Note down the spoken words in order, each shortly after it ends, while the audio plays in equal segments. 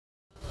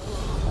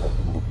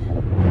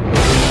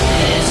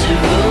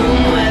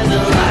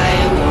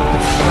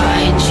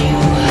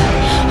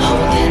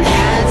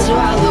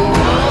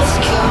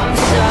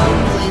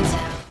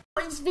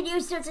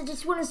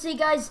just want to say,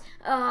 guys,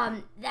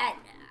 that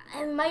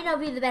I might not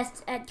be the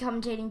best at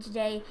commentating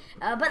today,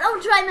 but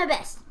I'll try my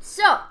best.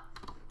 So,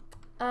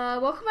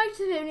 welcome back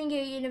to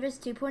 15kUnivurse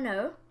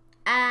 2.0,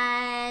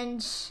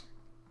 and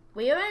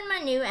we are in my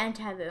new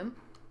anti-room.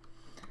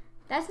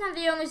 That's not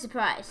the only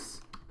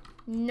surprise.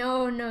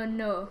 No, no,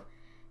 no.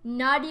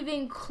 Not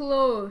even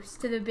close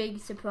to the big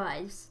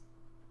surprise.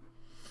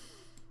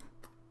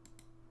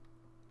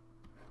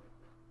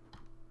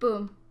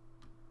 Boom.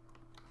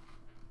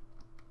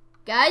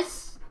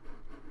 Guys,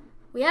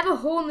 we have a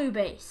whole new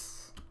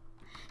base.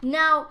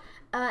 Now,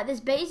 this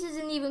base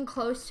isn't even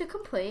close to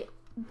complete,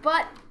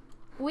 but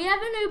we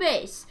have a new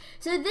base.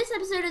 So this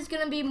episode is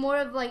gonna be more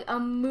of like a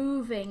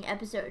moving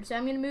episode. So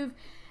I'm gonna move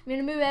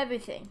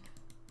everything.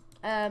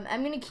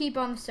 I'm gonna keep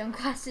on the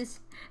sunglasses.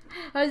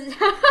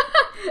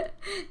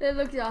 That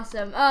looks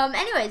awesome.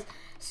 Anyways,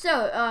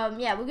 so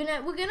yeah, we're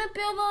gonna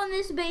build on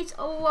this base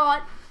a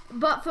lot,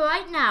 but for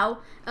right now,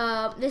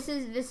 this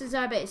is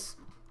our base.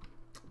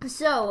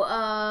 So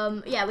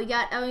yeah,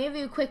 I'll give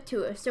you a quick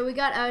tour. So we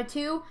got our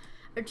two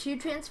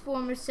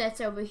transformer sets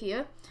over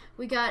here.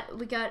 We got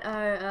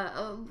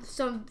our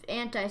some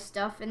anti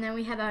stuff, and then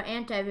we have our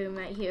anti room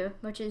right here,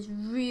 which is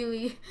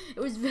really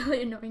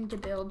annoying to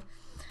build.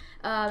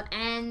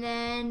 And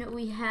then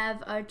we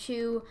have our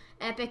two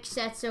epic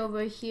sets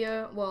over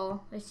here.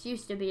 Well, this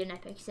used to be an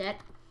epic set.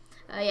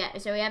 Yeah,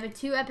 so we have our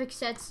two epic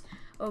sets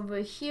over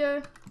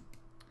here.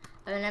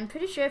 And I'm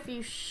pretty sure if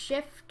you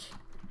shift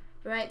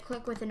right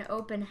click with an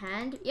open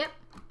hand. Yep.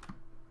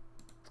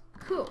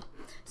 Cool.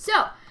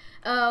 So,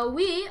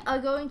 we are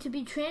going to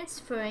be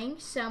transferring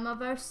some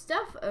of our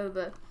stuff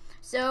over.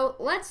 So,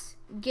 let's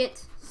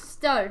get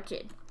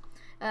started.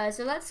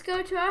 So let's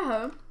go to our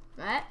home,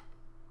 right?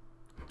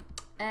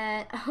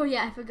 And oh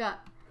yeah, I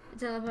forgot. It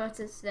teleports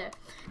us there.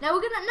 Now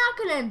we're not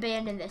gonna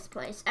abandon this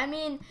place. I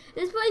mean,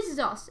 this place is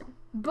awesome,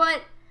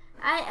 but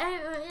I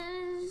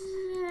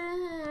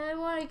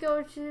want to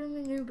go to my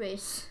new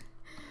base.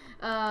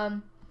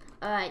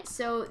 Alright,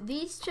 so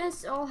these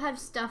chests all have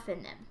stuff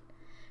in them.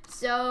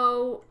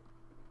 So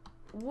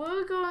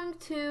we're going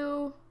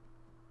to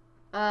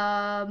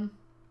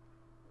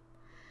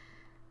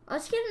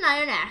let's get an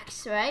iron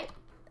axe, right?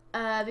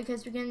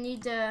 Because we're gonna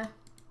need to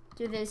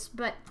do this,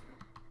 but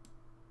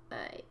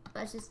alright,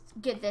 let's just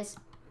get this.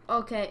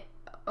 Okay,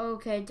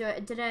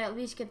 did I at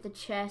least get the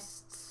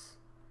chests?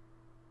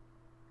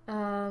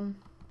 I'm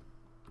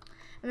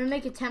gonna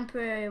make a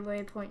temporary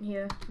waypoint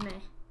here.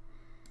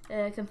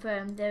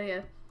 Confirm, there we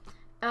go.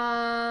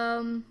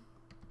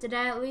 Did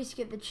I at least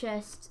get the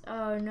chest?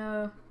 Oh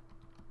no.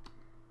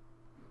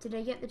 Did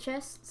I get the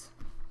chests?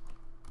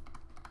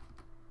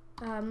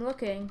 I'm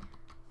looking.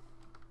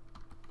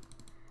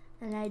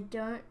 And I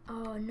don't,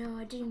 oh no,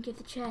 I didn't get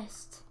the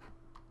chest.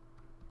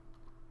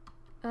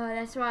 Oh,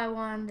 that's why I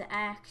wanted the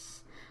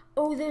axe.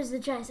 Oh, there's the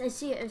chest. I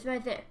see it. It's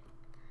right there.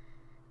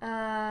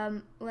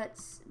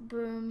 Let's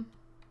boom.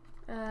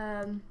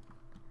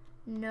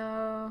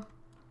 No.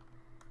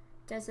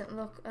 Doesn't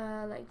look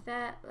like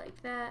that.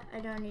 I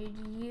don't need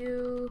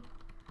you.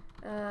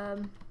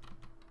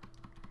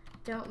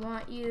 Don't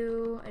want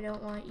you. I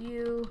don't want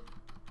you.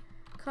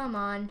 Come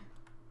on.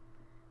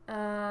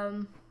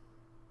 Don't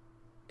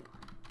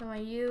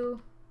want you.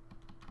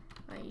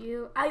 Want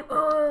you.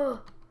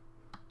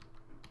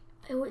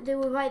 They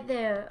were right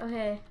there.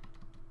 Okay.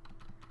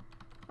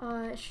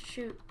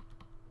 Shoot.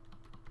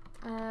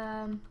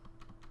 Oh,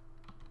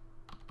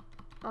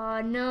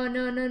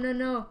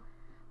 no.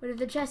 Where did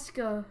the chests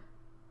go?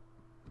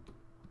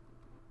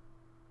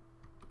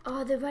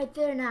 Oh, they're right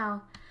there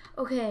now.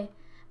 Okay.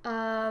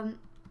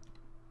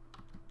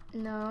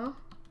 No.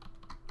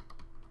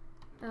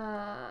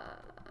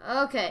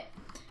 Okay.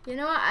 You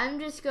know what? I'm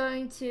just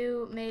going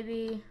to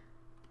maybe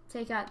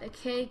take out the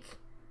cake,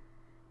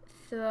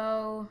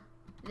 throw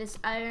this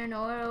iron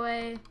ore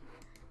away,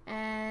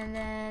 and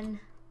then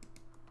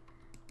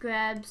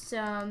grab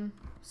some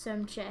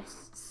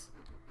chests.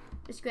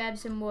 Just grab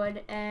some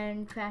wood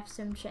and craft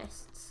some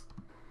chests.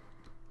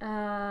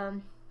 Yeah,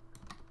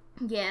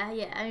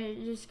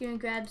 I'm just gonna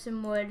grab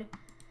some wood.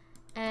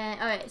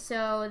 And alright,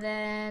 so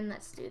then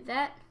let's do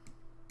that.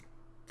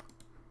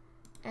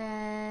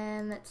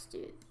 And let's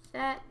do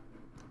that.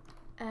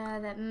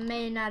 That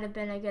may not have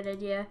been a good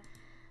idea,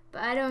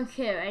 but I don't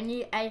care.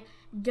 I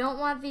don't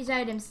want these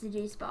items to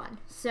despawn.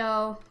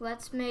 So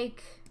let's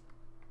make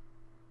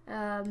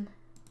okay,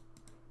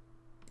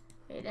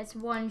 that's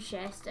one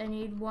chest. I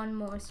need one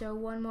more, so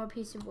one more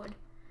piece of wood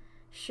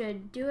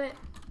should do it.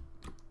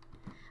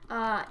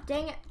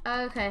 Dang it.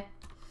 Okay.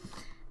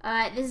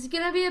 Alright, this is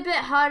gonna be a bit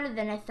harder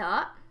than I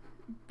thought,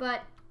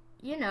 but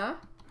you know,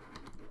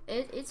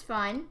 it's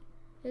fine.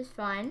 It's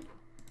fine.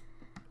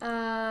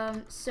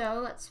 So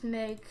let's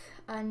make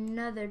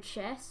another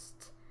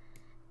chest,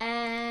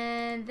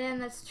 and then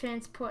let's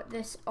transport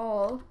this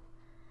all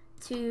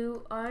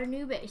to our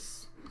new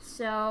base.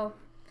 So,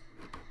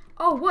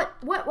 oh, what,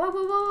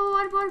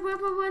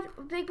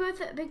 Big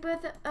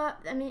Bertha,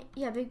 I mean,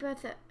 yeah, Big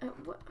Bertha,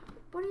 what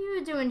are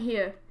you doing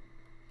here?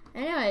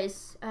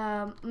 Anyways,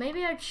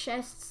 maybe our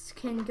chests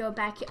can go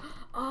back here.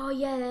 Oh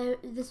yeah,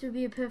 this would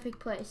be a perfect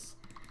place.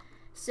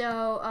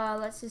 So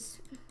let's just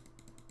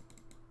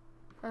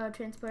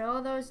transport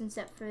all those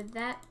except for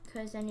that,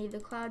 because I need the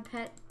cloud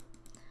pet.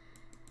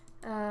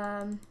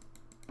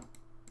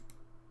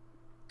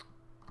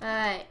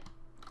 Alright,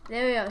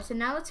 there we go. So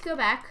now let's go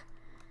back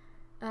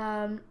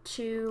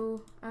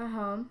to our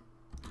home,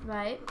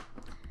 right?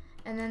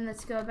 And then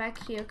let's go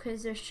back here,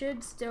 because there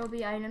should still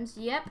be items.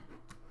 Yep.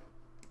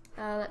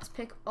 Let's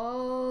pick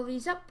all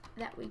these up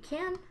that we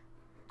can.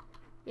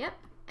 Yep.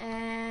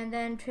 And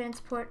then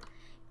transport.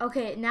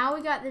 Okay, now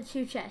we got the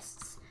 2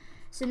 chests.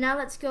 So now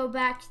let's go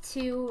back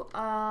to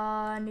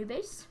our new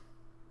base.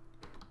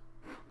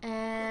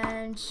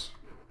 And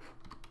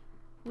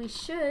we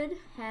should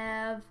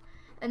have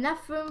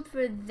enough room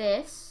for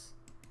this.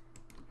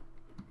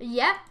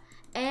 Yep.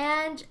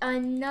 And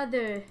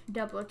another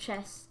double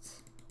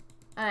chest.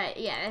 Alright,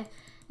 yeah.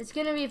 It's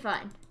gonna be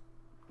fine.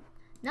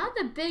 Not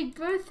the Big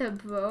Bertha,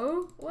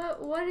 bro.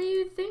 What are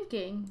you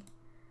thinking?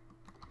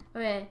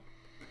 Okay.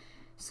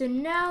 So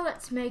now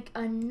let's make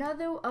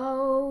another.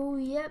 Oh,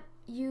 yep.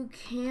 You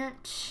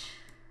can't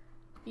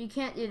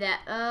do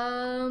that.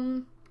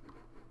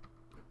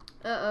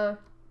 Uh-oh.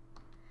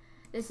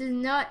 This is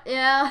not.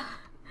 Yeah.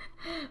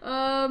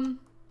 How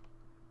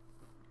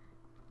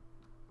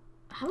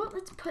about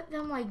let's put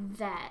them like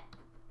that?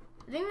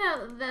 I think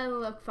that'll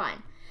look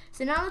fine.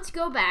 So now let's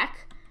go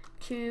back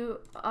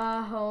to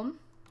our home.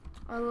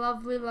 A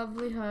lovely,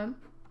 lovely home,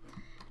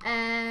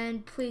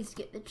 and please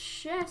get the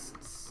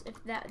chests. If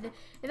I could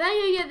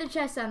get the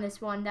chest on this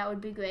one, that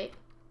would be great.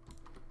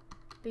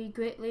 Be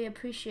greatly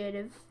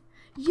appreciative.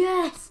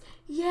 Yes,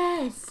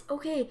 yes.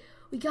 Okay,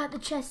 we got the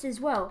chest as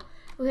well.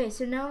 Okay,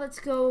 so now let's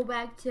go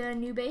back to our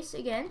new base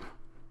again,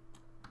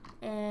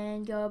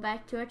 and go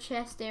back to our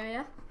chest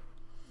area.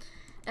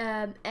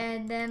 And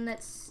then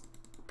let's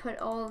put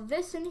all of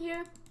this in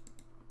here.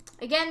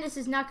 Again, this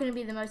is not going to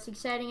be the most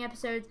exciting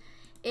episode.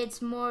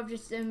 It's more of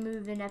just a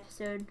move-in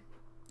episode.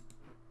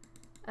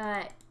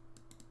 Alright.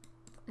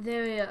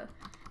 There we go.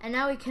 And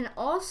now we can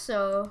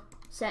also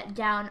set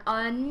down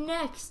our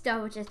next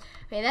double chest.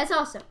 Okay, that's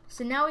awesome.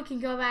 So now we can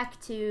go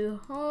back to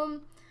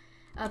home,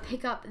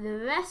 pick up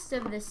the rest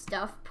of the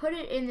stuff, put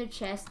it in the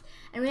chest,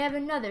 and we have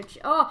another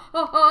oh,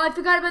 I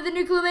forgot about the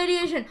nuclear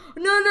radiation.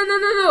 No.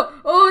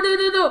 Oh,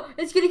 no.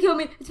 It's gonna kill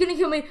me.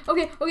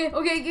 Okay.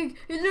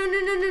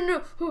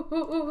 No.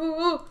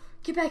 Oh.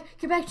 Get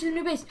back to the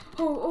new base.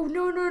 Oh,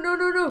 no.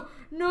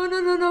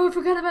 I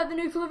forgot about the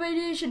nuclear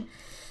radiation.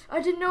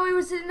 I didn't know it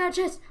was in that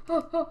chest.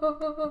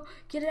 Oh.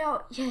 Get it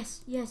out.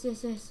 Yes.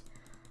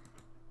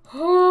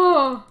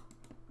 Oh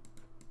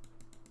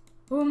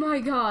my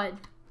god.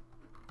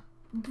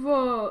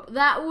 Bro,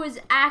 that was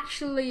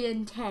actually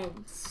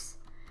intense.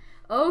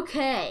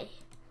 Okay.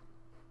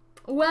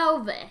 Well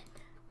then.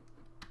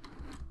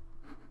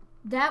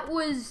 I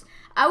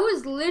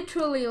was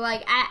literally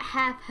like at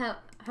half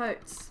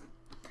hertz.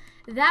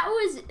 That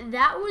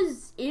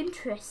was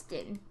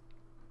interesting.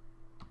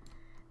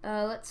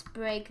 Let's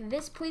break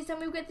this. Please tell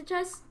me we get the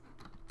chest.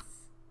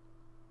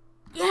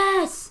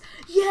 Yes.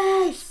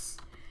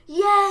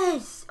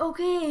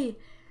 Okay.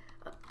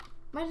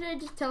 Why did I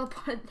just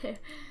teleport there?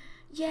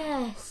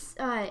 Yes.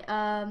 Alright.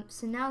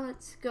 So now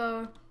let's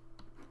go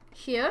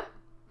here.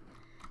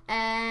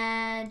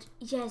 And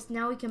yes,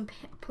 now we can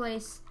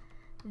place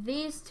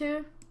these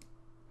 2.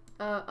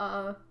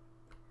 Let's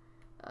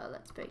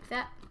break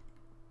that.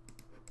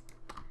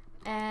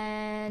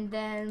 And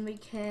then we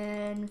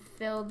can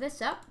fill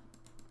this up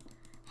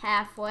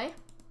halfway.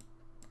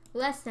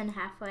 Less than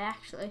halfway,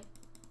 actually.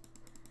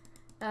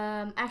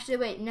 Actually,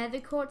 wait. Nether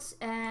quartz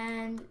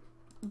and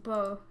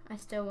bow. I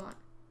still want.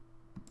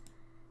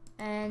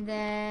 And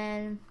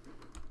then,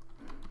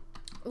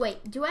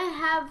 wait. Do I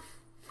have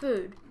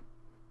food?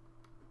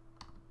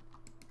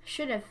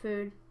 Should have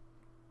food.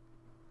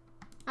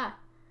 Ah,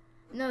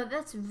 no.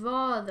 That's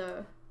raw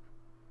though.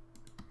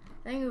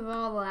 I think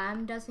raw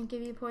lamb doesn't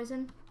give you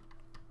poison.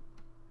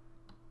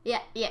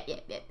 Yep.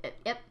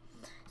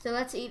 So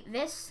let's eat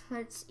this.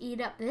 Let's eat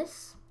up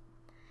this.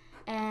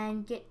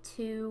 And get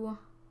to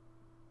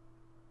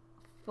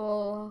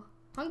full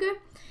hunger.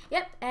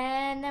 Yep.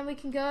 And then we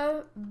can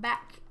go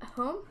back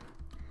home.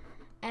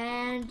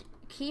 And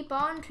keep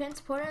on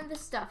transporting the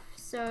stuff.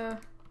 So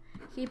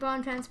keep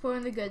on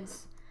transporting the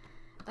goods.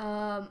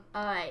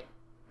 Alright.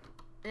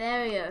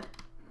 There we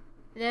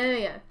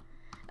go.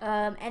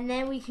 And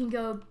then we can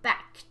go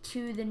back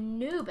to the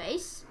new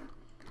base.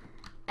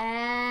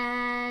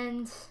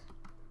 And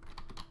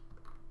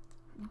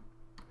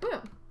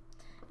boom.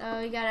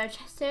 We got our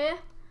chest area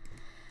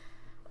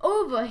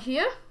over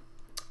here.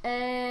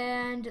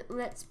 And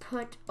let's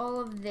put all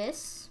of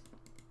this.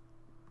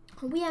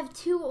 We have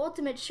 2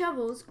 ultimate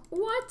shovels.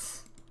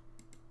 What?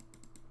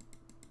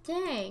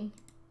 Dang.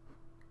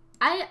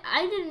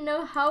 I didn't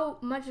know how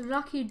much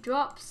lucky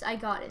drops I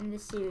got in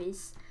this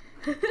series.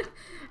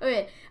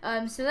 Okay,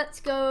 so let's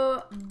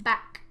go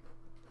back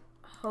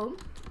home.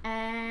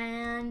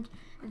 And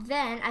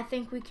then I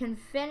think we can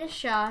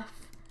finish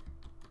off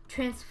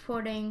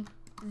transporting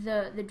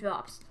the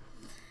drops.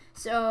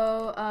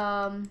 So,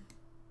 and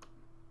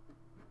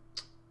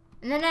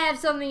then I have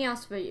something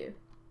else for you,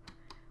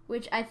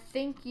 which I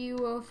think you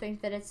will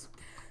think that it's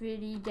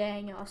pretty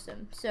dang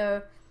awesome.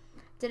 So,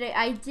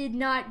 I did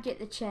not get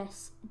the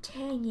chest.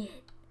 Dang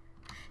it.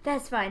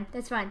 That's fine,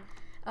 that's fine.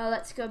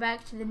 Let's go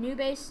back to the new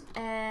base,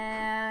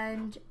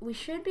 and we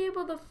should be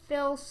able to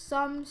fill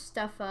some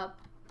stuff up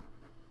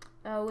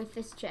with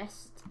this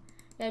chest.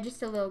 Yeah,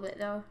 just a little bit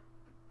though.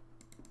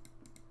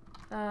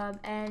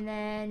 And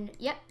then,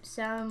 yep,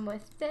 some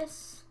with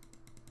this.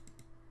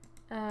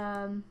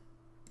 There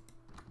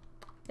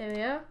we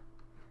go.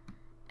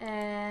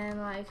 And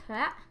like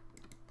that.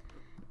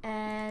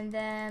 And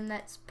then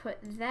let's put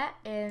that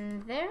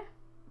in there.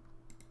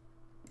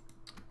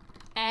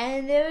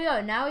 And there we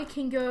go. Now we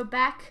can go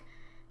back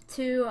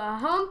to our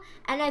home,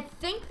 and I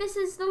think this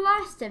is the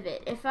last of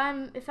it. If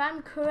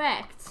I'm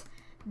correct,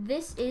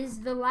 this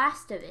is the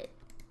last of it.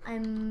 I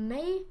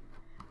may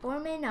or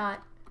may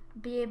not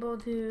be able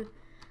to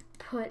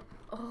put.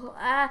 Oh,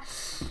 I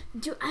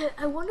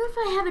wonder if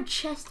I have a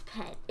chest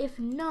pet. If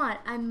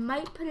not, I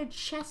might put a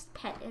chest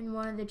pet in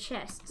one of the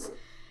chests,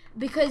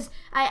 because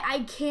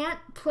I can't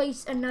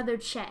place another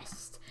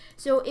chest.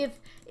 So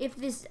if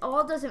this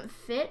all doesn't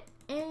fit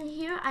in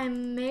here, I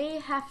may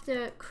have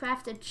to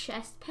craft a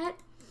chest pet,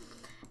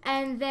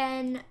 and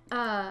then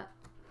I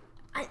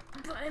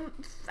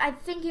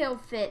think it'll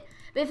fit.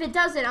 But if it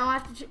doesn't, I'll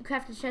have to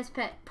craft a chest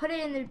pet, put it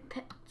in the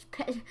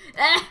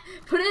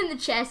put it in the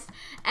chest,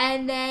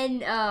 and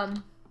then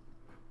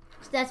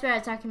so that's what I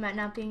was talking about,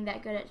 not being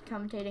that good at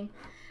commentating.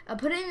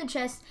 Put it in the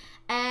chest,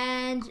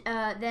 and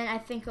then I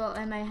think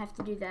I might have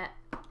to do that.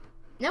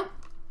 Nope,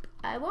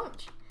 I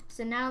won't.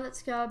 So now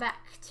let's go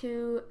back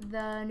to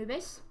the new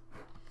base,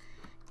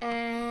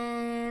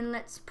 and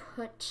let's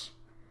put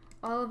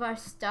all of our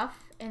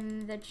stuff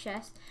in the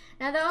chest.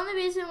 Now the only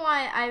reason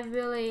why I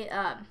really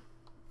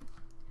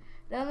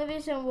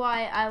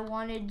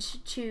wanted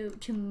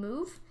to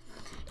move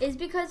is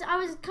because I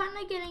was kind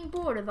of getting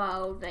bored of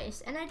our old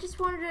base, and I just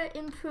wanted to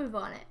improve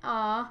on it.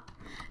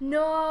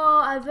 No,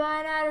 I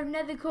ran out of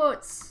nether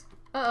quartz.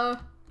 Uh-oh.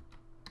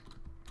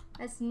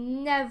 That's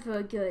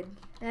never good.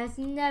 That's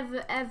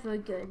never ever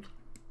good.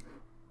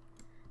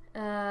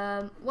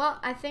 Well,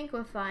 I think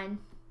we're fine.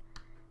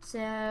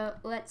 So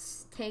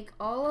let's take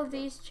all of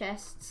these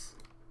chests.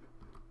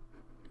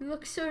 It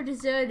looks so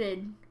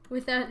deserted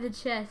without the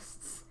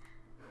chests.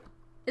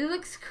 It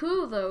looks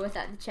cool though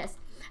without the chest.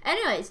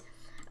 Anyways,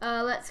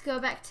 let's go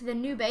back to the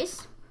new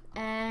base,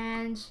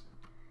 and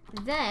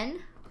then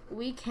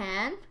we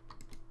can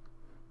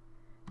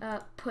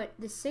put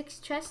the 6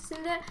 chests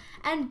in there,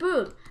 and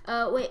boom.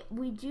 Wait,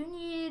 we do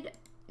need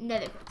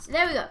nether quartz.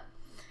 There we go.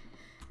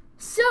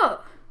 So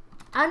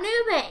our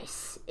new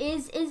base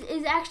is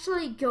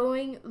actually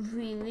going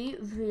really,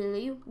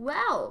 really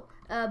well.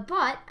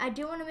 But I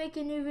do want to make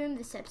a new room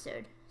this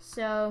episode.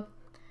 So,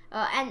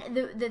 and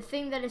the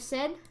thing that I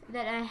said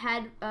that I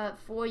had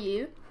for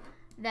you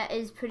that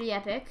is pretty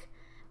epic,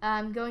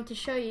 I'm going to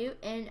show you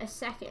in a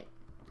second.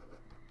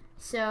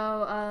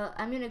 So,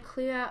 I'm going to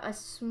clear out a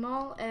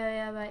small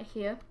area right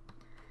here,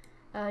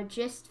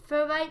 just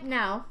for right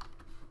now,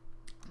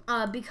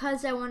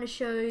 because I want to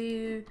show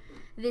you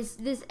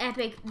this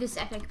epic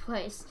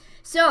place.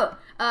 So,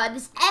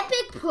 this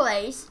epic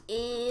place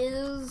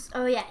is,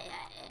 oh yeah,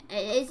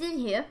 it's in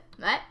here,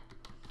 right?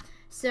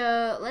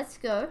 So let's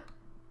go.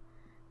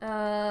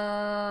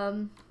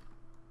 And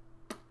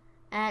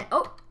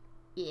oh,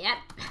 yep.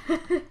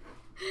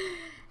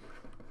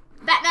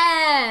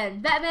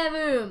 Batman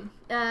room.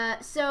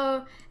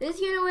 So this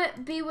is gonna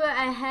be where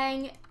I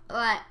hang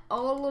like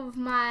all of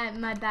my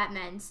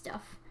Batman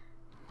stuff,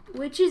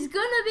 which is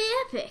gonna be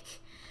epic.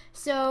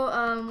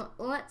 So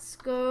let's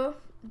go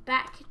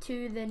back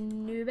to the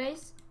new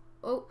base.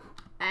 Oh,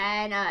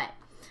 and alright.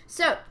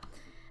 So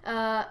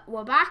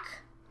we're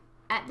back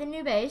at the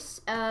new base,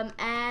 and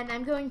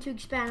I'm going to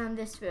expand on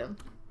this room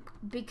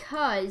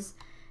because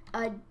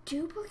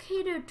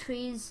duplicator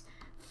trees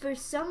for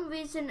some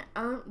reason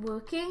aren't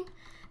working.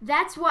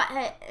 That's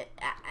why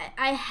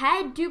I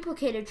had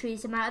duplicator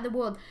trees in my other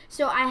world,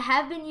 so I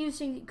have been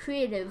using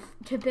creative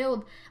to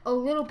build a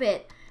little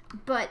bit,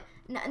 but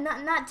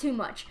not too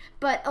much,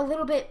 but a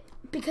little bit,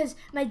 because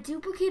my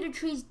duplicator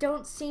trees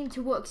don't seem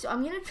to work. So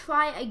I'm gonna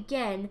try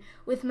again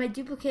with my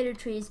duplicator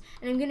trees,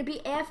 and I'm gonna be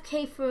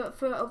AFK for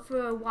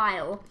a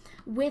while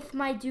with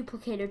my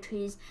duplicator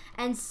trees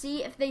and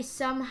see if they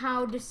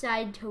somehow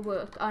decide to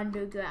work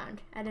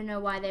underground. I don't know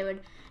why they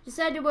would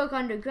decide to work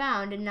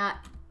underground and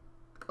not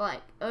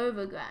like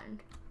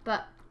overground,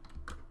 but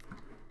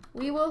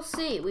we will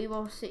see. We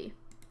will see.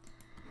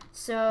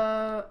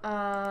 So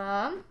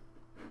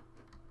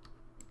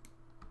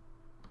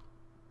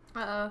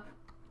uh-oh.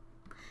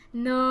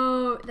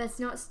 No, that's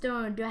not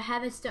stone. Do I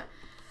have a stone?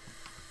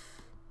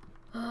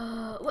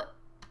 What? What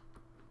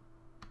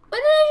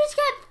did I just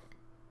get?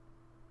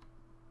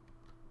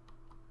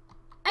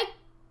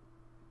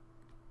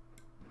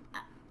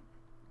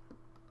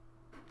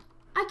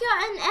 I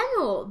got an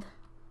emerald.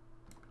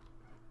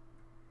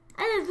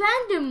 And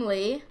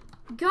randomly,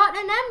 got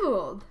an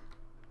emerald.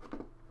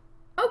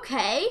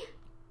 Okay.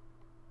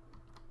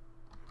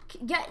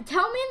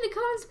 Tell me in the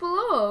comments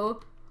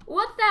below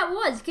what that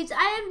was, because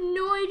I have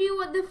no idea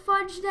what the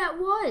fudge that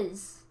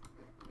was.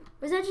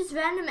 Was that just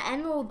random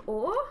emerald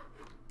ore?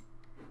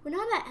 We're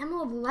not at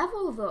emerald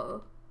level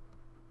though.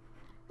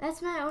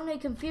 That's my only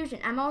confusion.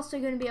 I'm also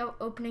going to be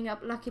opening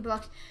up lucky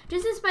blocks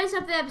just to spice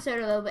up the episode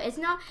a little bit. It's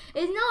not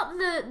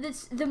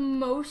the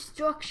most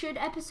structured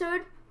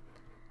episode,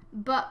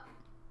 but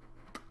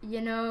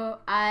you know,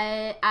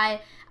 I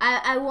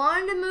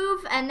wanted to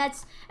move, and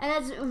that's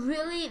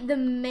really the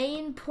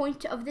main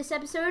point of this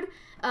episode.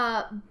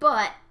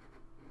 But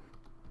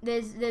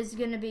there's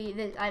gonna be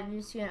I'm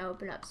just gonna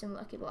open up some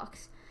lucky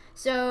blocks.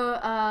 So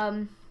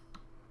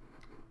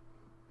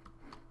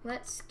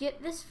let's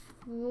get this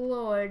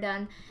floor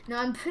done.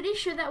 Now I'm pretty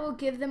sure that will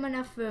give them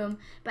enough room,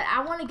 but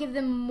I want to give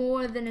them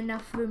more than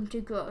enough room to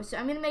grow. So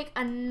I'm gonna make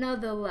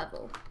another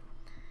level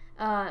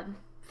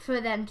for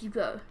them to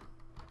grow.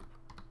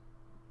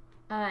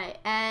 Alright,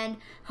 and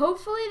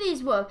hopefully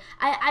these work.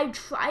 I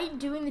tried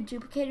doing the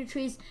duplicated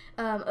trees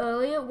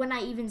earlier when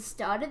I even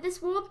started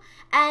this world,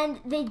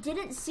 and they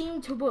didn't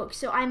seem to work.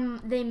 So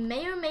they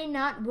may or may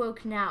not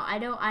work now. I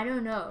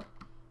don't know.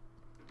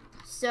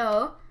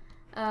 So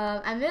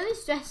I'm really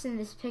stressing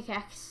this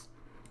pickaxe,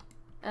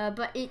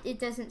 but it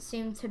doesn't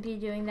seem to be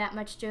doing that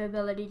much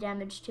durability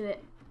damage to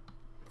it.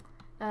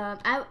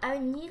 I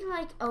need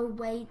like a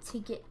way to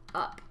get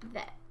up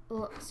that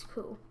looks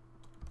cool.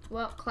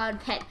 Well,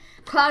 Cloud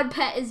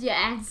Pet is your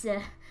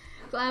answer.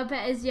 Cloud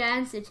Pet is your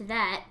answer to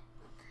that.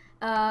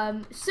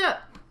 So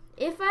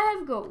if I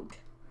have gold,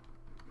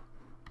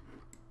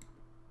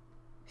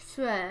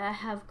 swear I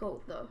have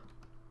gold though.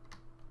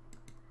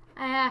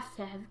 I have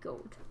to have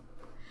gold.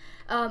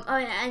 Oh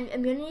yeah,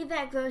 I'm gonna need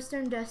that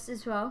glowstone dust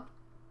as well.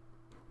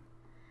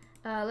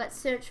 Let's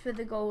search for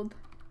the gold.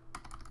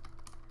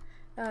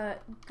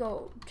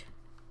 Gold.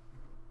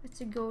 It's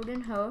a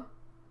golden hoe.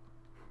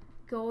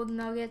 Gold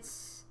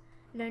nuggets.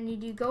 I don't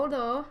need you gold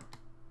ore.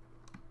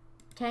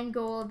 10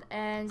 gold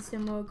and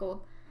some more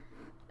gold.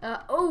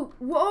 Oh,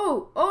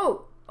 whoa,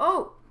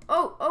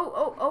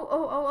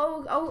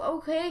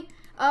 okay.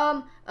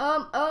 I'm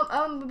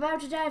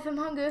about to die from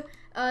hunger.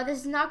 This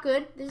is not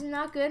good. This is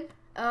not good.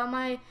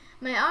 My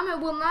armor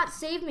will not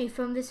save me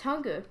from this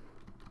hunger.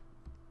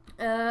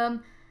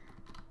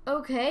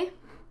 Okay.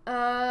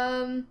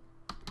 I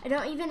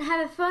don't even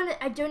have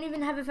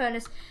a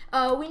furnace.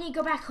 We need to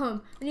go back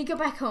home.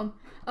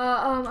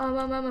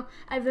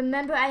 I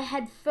remember I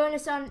had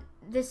furnace on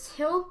this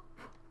hill.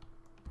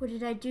 What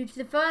did I do to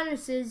the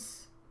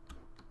furnaces?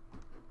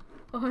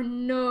 Oh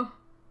no.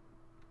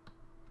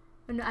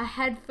 Oh no, I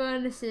had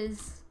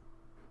furnaces.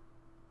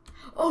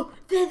 Oh,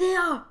 there they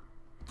are.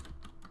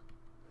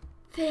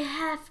 They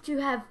have to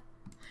have.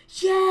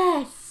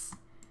 Yes.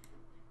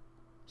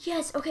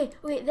 Yes. Okay.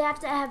 Wait. They have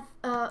to have.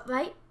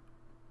 Right.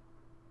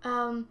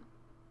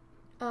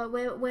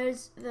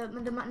 Where's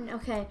the mutton?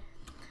 Okay.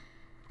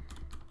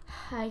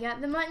 I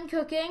got the mutton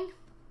cooking.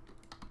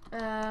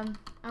 I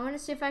want to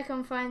see if I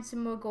can find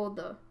some more gold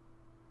though.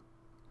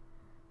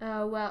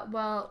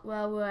 Well,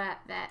 we're at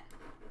that.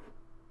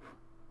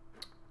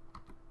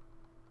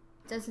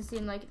 Doesn't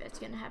seem like that's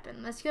gonna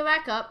happen. Let's go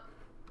back up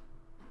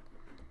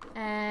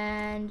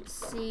and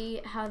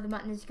see how the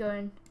mutton is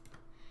going.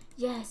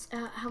 Yes.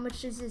 How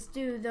much does this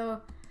do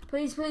though?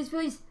 Please, please,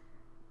 please.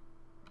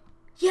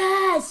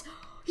 Yes!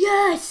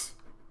 Yes!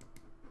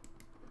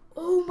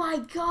 Oh my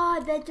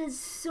god, that does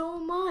so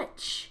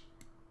much.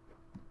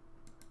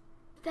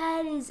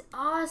 That is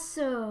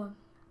awesome.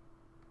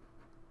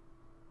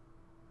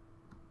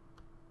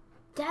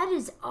 That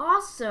is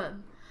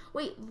awesome.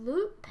 Wait,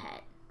 loot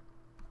pet.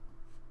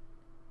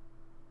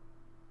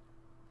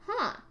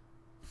 Huh.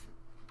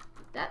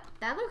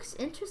 That looks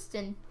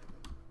interesting.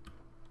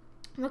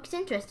 Looks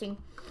interesting.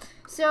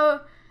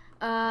 So,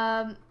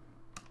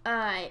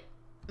 alright.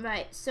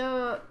 Right,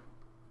 so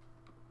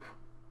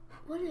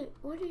what did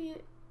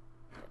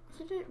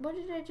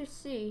I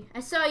just see?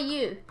 I saw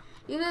you.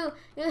 You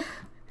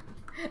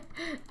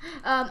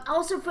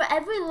also, for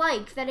every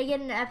like that I get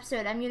in an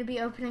episode, I'm gonna be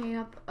opening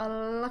up a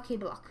lucky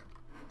block.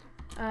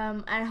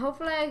 And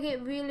hopefully I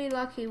get really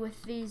lucky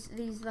with these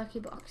lucky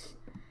blocks.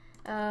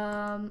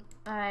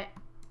 Alright.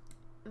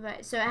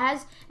 Right, so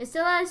it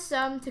still has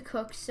some to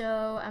cook,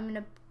 so I'm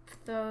gonna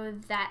throw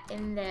that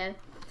in there.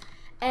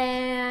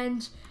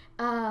 And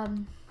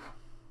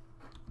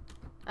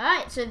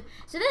alright, so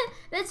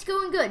that's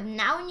going good.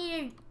 Now we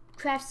need to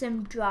craft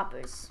some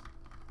droppers.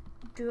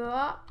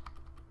 Droppers.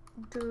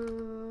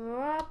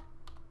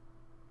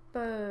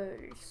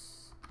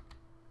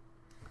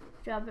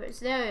 There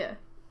we go.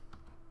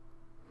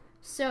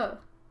 So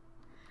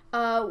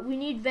we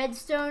need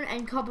redstone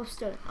and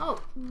cobblestone.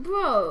 Oh,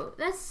 bro,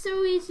 that's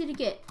so easy to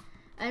get.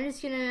 I'm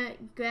just gonna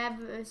grab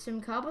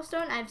some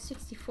cobblestone. I have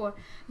 64.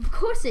 Of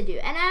course I do,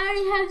 and I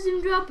already have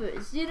some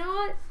droppers. You know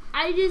what?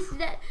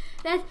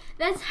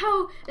 That's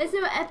how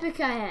epic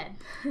I am.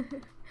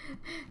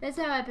 That's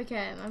how epic I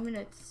am. I'm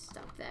gonna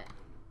stop that.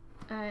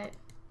 Alright.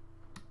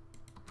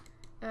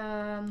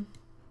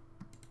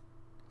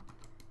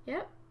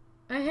 Yep.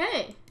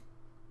 Okay.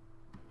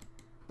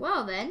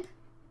 Well then,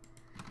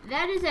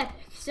 that is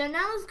epic. So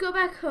now let's go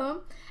back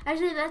home.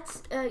 Actually,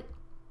 let's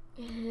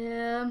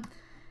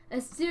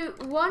do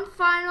one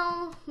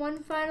final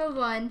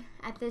run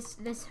at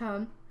this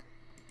home.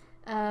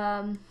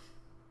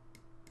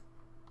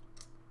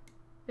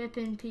 Rip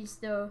in peace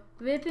though.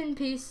 Rip in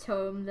peace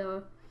home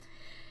though.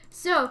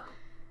 So,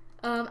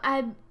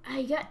 I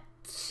got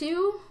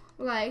 2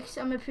 likes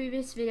on my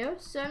previous video,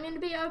 so I'm gonna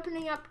be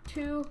opening up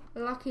 2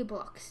 lucky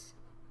blocks.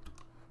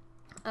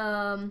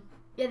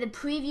 Yeah, the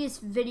previous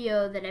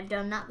video that I've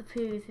done, not the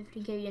previous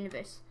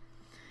 15kUnivurse.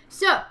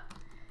 So,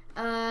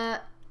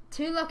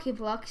 2 lucky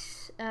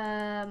blocks.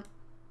 Am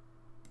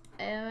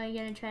I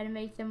gonna try to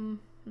make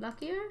them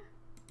luckier?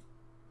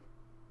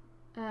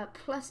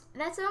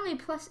 That's only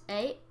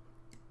 +8.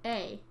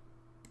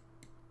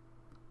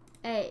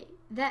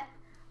 That,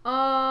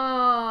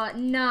 oh,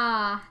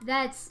 nah,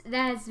 that's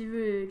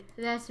rude.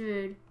 That's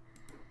rude.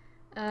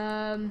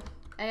 I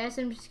guess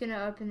I'm just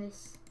gonna open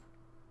this.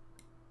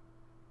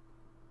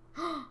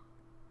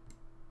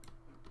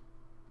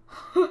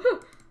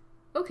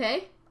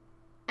 Okay.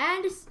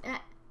 And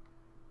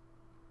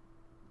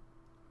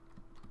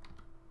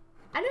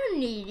I don't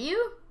need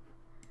you.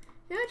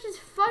 You know, just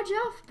fudge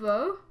off,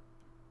 bro.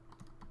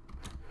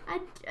 I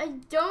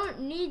don't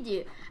need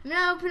you. I'm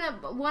gonna open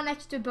up 1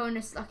 extra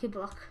bonus lucky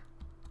block.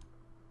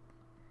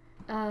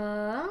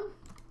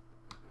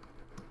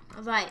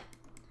 Right.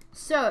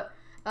 So,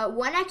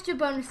 1 extra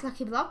bonus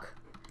lucky block.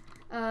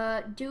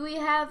 Do we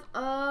have?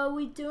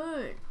 We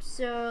don't.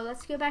 So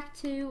let's go back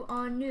to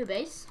our new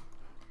base.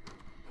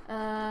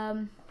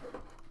 And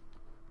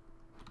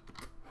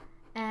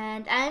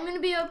I'm gonna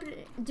be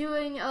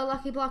doing a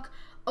lucky block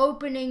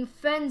opening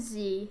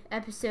frenzy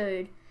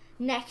episode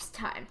next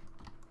time.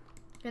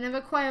 Gonna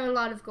require a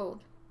lot of gold.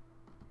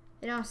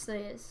 It honestly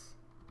is.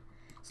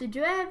 So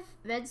do I have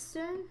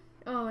redstone?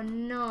 Oh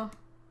no.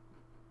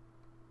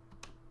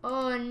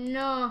 Oh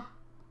no.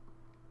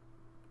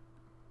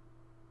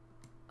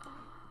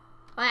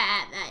 I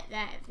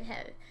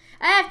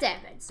have to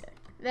have redstone.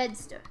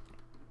 Redstone.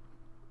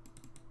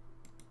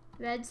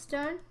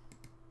 Redstone.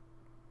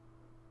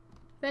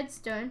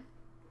 Redstone.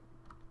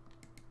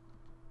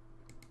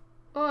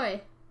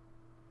 Oi.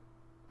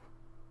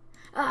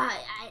 Oh,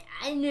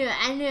 I knew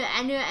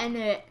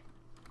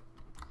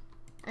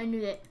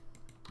it.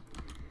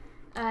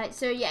 Alright,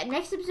 so yeah,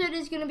 next episode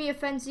is gonna be a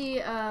frenzy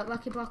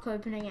lucky block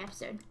opening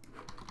episode.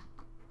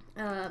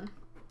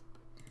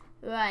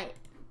 Right.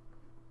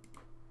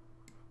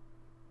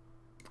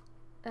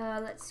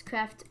 Let's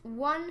craft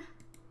 1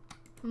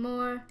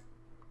 more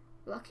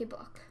lucky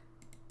block.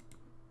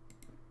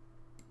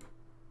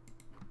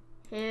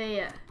 Here we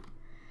go.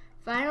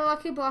 Final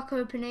lucky block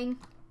opening.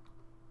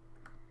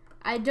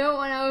 I don't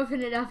want to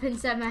open it up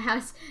inside my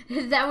house.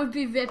 That would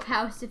be Rip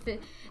House if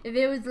it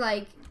was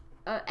like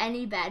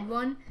any bad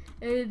one.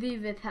 It would be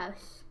Rip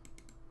House.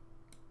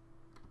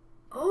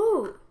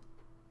 Oh,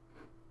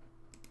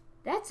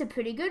 that's a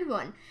pretty good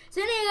one.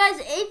 So anyway, guys,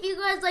 if you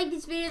guys like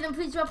this video, then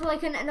please drop a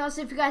like, and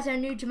also if you guys are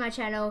new to my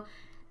channel,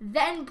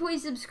 then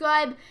please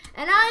subscribe,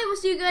 and I will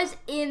see you guys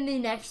in the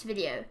next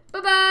video.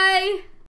 Bye bye.